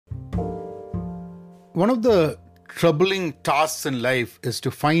One of the troubling tasks in life is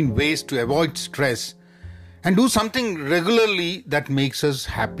to find ways to avoid stress and do something regularly that makes us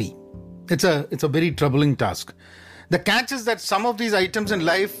happy. It's a very troubling task. The catch is that some of these items in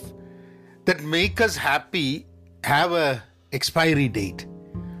life that make us happy have a expiry date.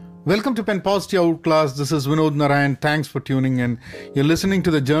 Welcome to Pen Positive Outclass. This is Vinod Narayan. Thanks for tuning in. You're listening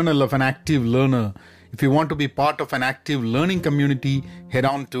to the Journal of an Active Learner. If you want to be part of an active learning community, head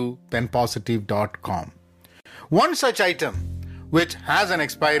on to penpositive.com. One such item which has an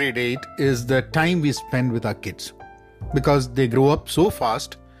expiry date is the time we spend with our kids, because they grow up so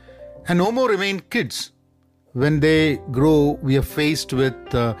fast and no more remain kids. When they grow, we are faced with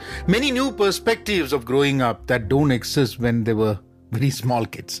many new perspectives of growing up that don't exist when they were very small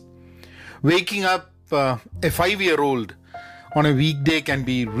kids. Waking up a 5-year-old on a weekday can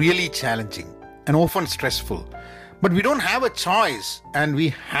be really challenging and often stressful. But we don't have a choice, and we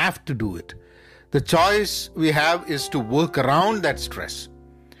have to do it. The choice we have is to work around that stress.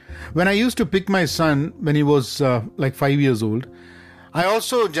 When I used to pick my son when he was like 5 years old, I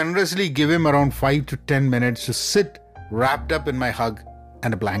also generously give him around 5 to 10 minutes to sit wrapped up in my hug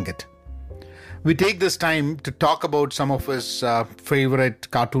and a blanket. We take this time to talk about some of his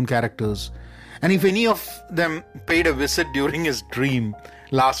favorite cartoon characters, and if any of them paid a visit during his dream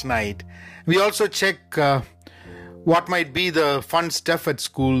last night. We also check what might be the fun stuff at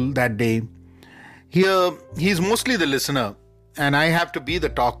school that day. Here, he's mostly the listener, and I have to be the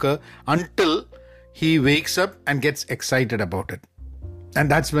talker until he wakes up and gets excited about it.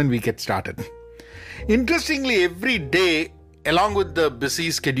 And that's when we get started. Interestingly, every day, along with the busy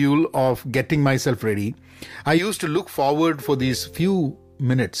schedule of getting myself ready, I used to look forward for these few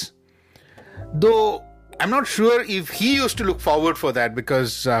minutes. Though I'm not sure if he used to look forward for that,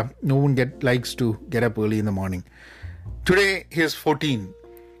 because no one likes to get up early in the morning. Today he is 14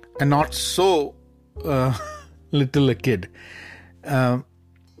 and not so little a kid.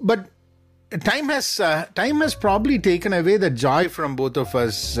 But time has probably taken away the joy from both of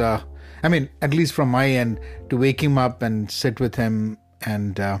us. At least from my end, to wake him up and sit with him.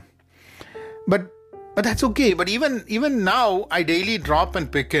 And but that's okay. But even now, I daily drop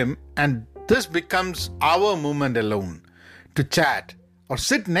and pick him, and this becomes our moment alone to chat or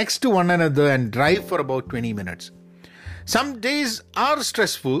sit next to one another and drive for about 20 minutes. Some days are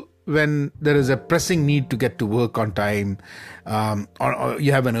stressful when there is a pressing need to get to work on time, or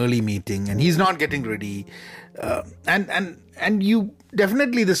you have an early meeting and he's not getting ready, and you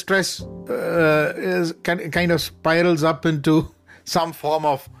definitely, the stress is kind of spirals up into some form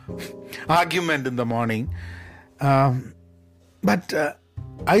of argument in the morning. But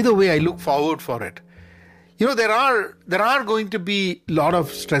either way, I look forward for it. There are going to be a lot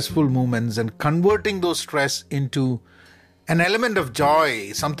of stressful moments, and converting those stress into an element of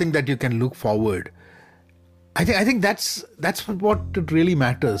joy, something that you can look forward. I think that's what it really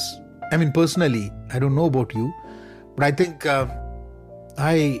matters. Personally, I don't know about you, but I think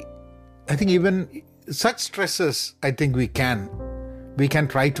I think even such stresses, I think we can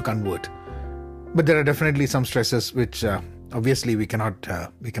try to convert. But there are definitely some stresses which obviously we cannot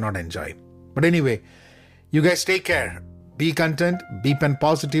enjoy. But anyway, you guys take care, be content, be pen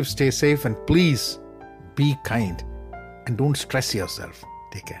positive, stay safe, and please be kind. And don't stress yourself.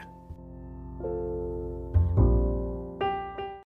 Take care.